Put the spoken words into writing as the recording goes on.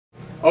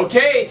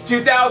Okay, it's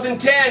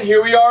 2010.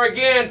 Here we are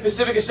again.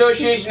 Pacific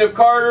Association of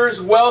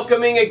Karters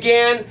welcoming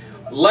again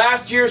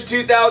last year's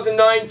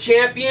 2009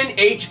 champion,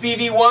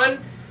 HPV1,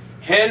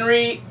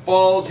 Henry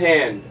Fall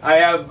Hand. I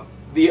have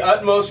the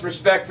utmost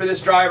respect for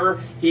this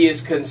driver. He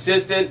is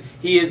consistent.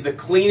 He is the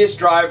cleanest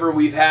driver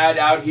we've had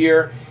out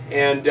here,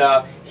 and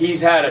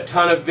he's had a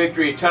ton of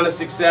victory, a ton of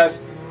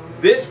success.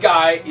 This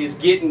guy is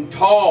getting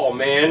tall,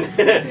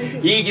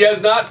 man. He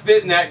does not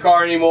fit in that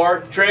car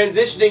anymore.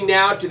 Transitioning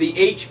now to the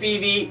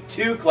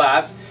HPV2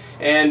 class,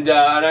 and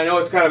I know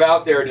it's kind of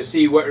out there to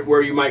see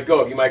where you might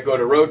go. If you might go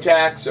to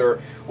Rotax or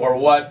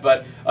what,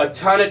 but a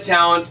ton of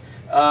talent.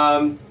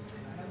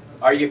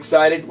 Are you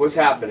excited? What's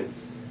happening?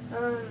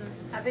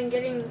 I've been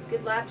getting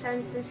good lap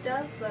times and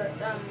stuff, but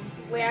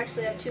we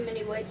actually have too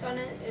many weights on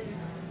it,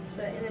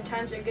 and the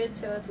times are good.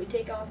 So if we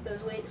take off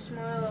those weights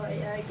tomorrow,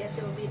 I guess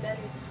it will be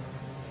better.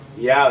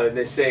 Yeah,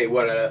 they say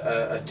what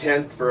a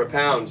tenth for a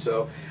pound,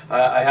 so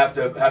I have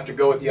to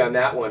go with you on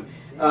that one.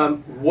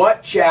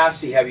 What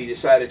chassis have you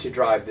decided to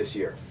drive this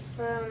year?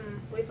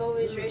 We've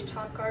always raced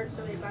top card,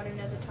 so we've got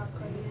another top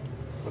card unit.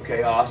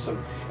 Okay,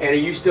 awesome. And are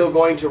you still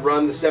going to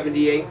run the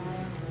 78?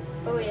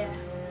 Oh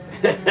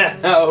yeah.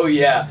 Oh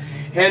yeah.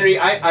 Henry,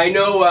 I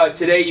know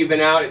today you've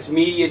been out, it's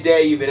media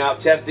day, you've been out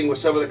testing with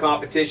some of the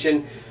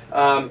competition.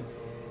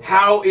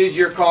 How is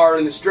your car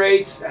in the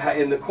straights,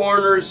 in the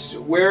corners?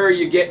 Where are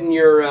you getting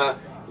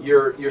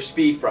your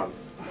speed from?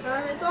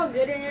 It's all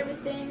good and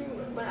everything.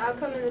 When I'll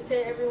come in the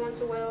pit every once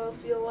in a while, I'll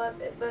fuel up.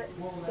 But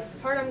the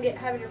part I'm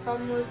having a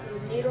problem with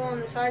is the needle on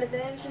the side of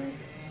the engine.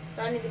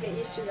 So I need to get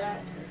used to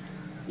that.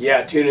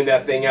 Yeah, tuning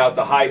that thing out,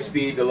 the high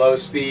speed, the low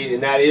speed,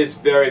 and that is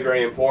very,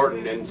 very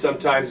important. And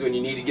sometimes when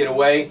you need to get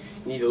away,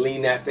 you need to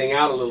lean that thing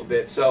out a little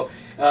bit. So,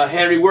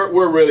 Henry,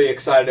 we're really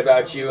excited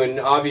about you, and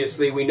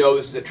obviously we know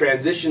this is a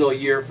transitional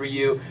year for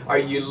you. Are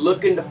you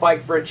looking to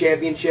fight for a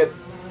championship?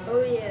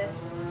 Oh,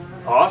 yes.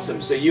 Awesome.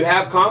 So you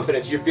have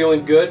confidence. You're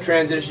feeling good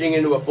transitioning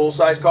into a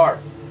full-size car?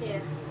 Yeah.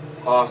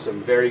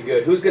 Awesome. Very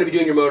good. Who's going to be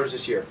doing your motors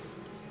this year?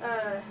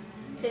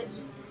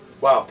 Pitts.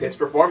 Wow, Pitt's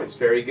Performance,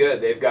 very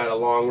good. They've got a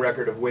long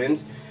record of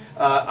wins.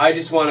 I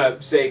just want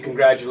to say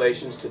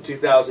congratulations to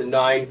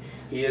 2009.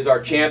 He is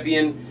our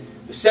champion,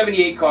 the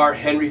 78 car,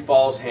 Henry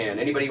Fall Hand.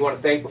 Anybody you want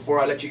to thank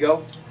before I let you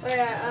go? Oh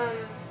yeah,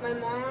 my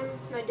mom,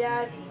 my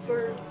dad,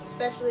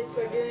 especially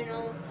for doing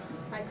all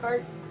my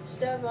kart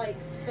stuff, like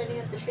setting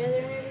up the trailer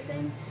and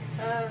everything.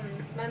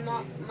 My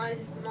mom,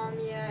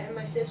 yeah, and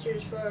my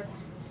sisters for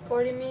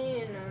supporting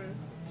me, and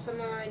some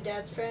of my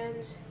dad's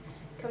friends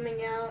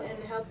coming out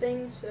and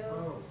helping.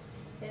 So.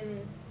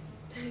 And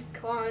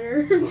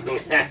Connor.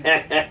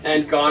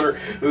 And Connor,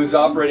 who's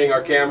operating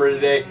our camera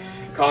today.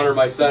 Connor,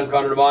 my son,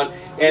 Connor Devon.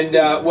 And,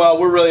 well,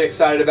 we're really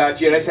excited about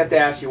you. And I just have to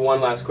ask you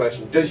one last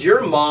question. Does your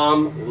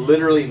mom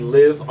literally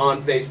live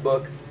on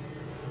Facebook?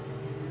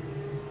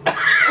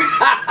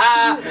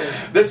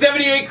 The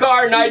 78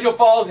 car, Nigel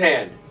Fall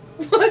Hand.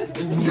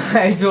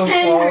 Nigel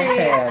Fall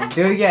Hand.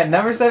 Do it again.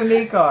 Number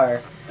 78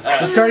 car.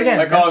 Let's start again.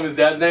 I call him his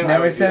dad's name?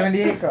 Number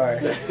 78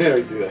 car. I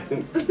always do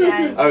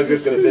that. I was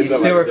just going to say He's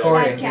something. still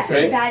recording. Bad cat.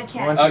 Ready? Bad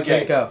cat. 1, 2, 3,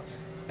 Okay. go.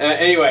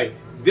 Anyway,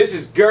 this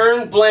is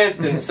Gern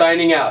Blanston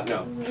signing out.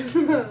 No.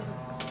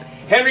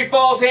 Henry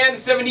Fall Hand, the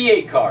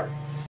 78 car.